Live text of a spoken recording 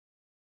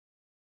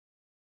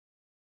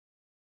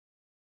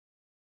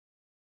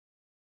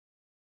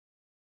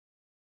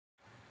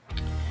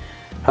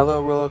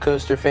Hello roller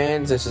coaster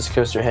fans, this is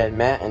Coasterhead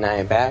Matt and I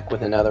am back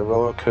with another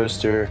roller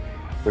coaster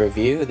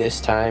review. This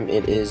time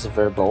it is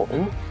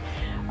Verbolten.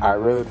 I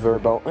rode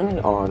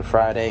Verbolten on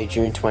Friday,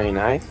 June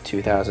 29th,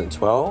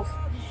 2012,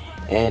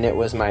 and it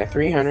was my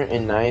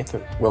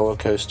 309th roller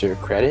coaster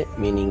credit,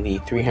 meaning the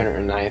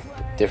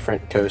 309th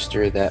different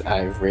coaster that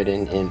I've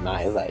ridden in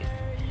my life.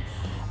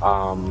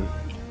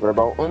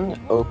 Verbolten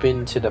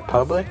opened to the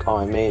public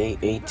on May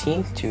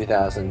 18th,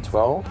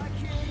 2012.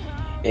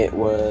 It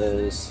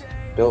was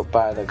built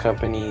by the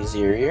company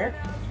Zerier.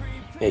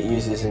 It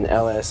uses an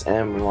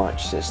LSM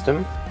launch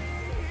system.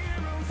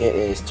 It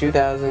is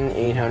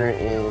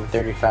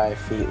 2,835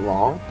 feet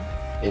long.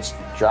 Its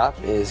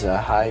drop is a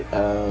height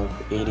of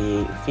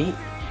 88 feet.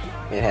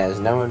 It has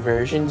no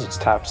inversions. Its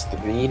top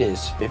speed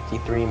is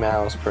 53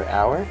 miles per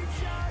hour,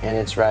 and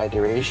its ride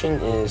duration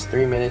is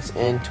 3 minutes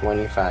and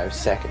 25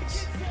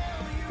 seconds.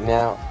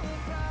 Now,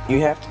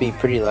 you have to be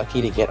pretty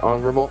lucky to get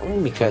on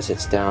Verbolten because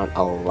it's down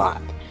a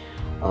lot.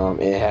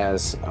 It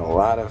has a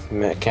lot of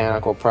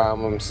mechanical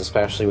problems,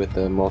 especially with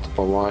the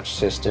multiple launch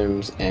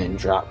systems and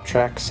drop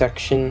track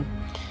section.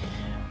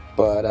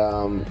 But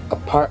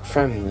apart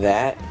from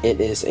that,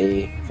 it is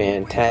a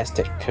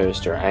fantastic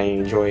coaster. I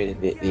enjoyed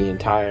the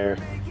entire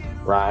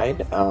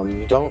ride.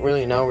 You don't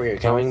really know where you're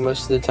going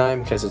most of the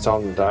time because it's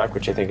all in the dark,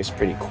 which I think is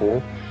pretty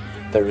cool.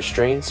 The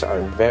restraints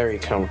are very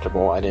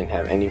comfortable. I didn't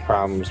have any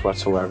problems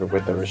whatsoever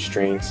with the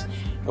restraints.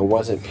 It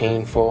wasn't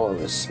painful. It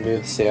was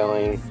smooth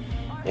sailing.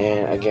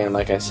 And again,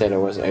 like I said, it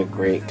was a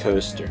great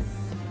coaster.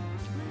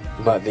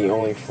 But the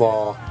only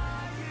flaw,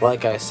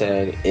 like I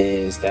said,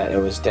 is that it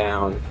was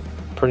down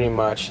pretty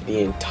much the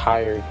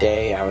entire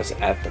day I was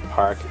at the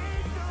park.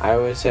 I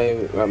would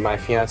say my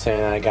fiance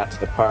and I got to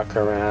the park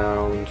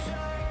around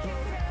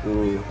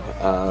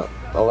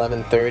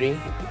 11:30.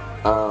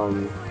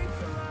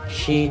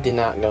 She did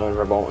not go in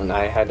Verbolten.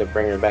 I had to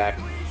bring her back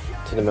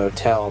to the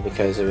motel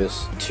because it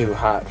was too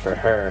hot for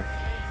her.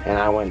 And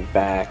I went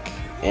back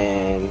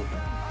and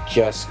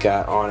just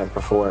got on it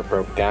before it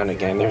broke down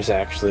again. There's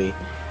actually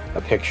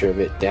a picture of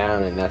it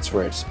down, and that's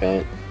where it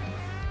spent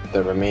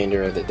the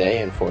remainder of the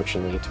day,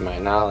 unfortunately, to my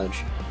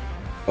knowledge.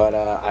 But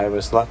I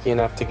was lucky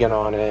enough to get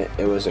on it.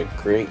 It was a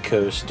great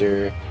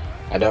coaster.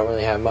 I don't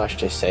really have much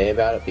to say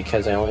about it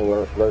because I only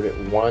rode it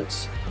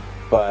once,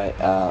 but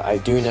I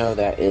do know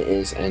that it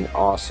is an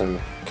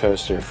awesome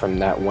coaster from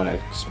that one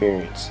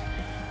experience.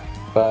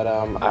 But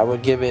I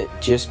would give it,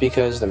 just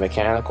because the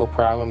mechanical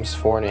problems,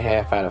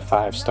 4.5 out of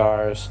 5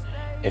 stars.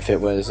 If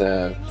it was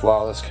a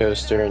flawless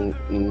coaster, and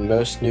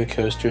most new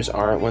coasters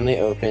aren't when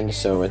they open,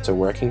 so it's a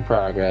work in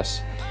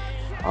progress.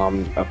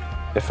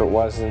 If it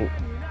wasn't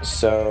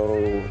so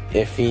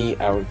iffy,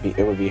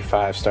 it would be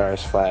 5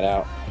 stars flat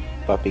out.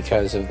 But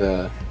because of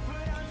the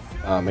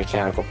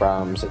mechanical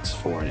problems, it's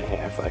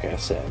 4.5, like I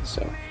said.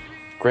 So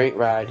great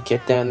ride.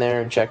 Get down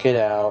there and check it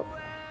out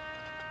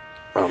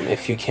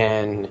if you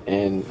can,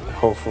 and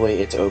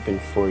hopefully it's open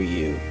for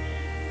you.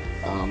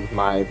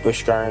 My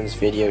Busch Gardens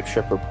video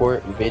trip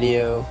report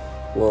video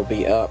will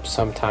be up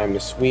sometime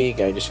this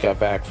week. I just got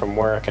back from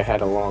work. I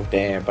had a long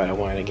day, but I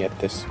wanted to get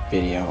this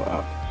video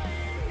up.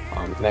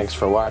 Thanks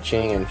for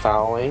watching and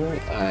following.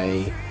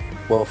 I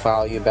will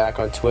follow you back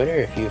on Twitter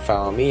if you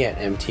follow me at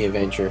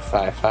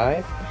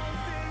MTAdventure55.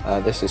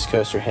 This is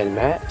Coasterhead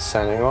Matt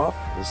signing off,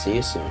 and see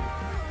you soon.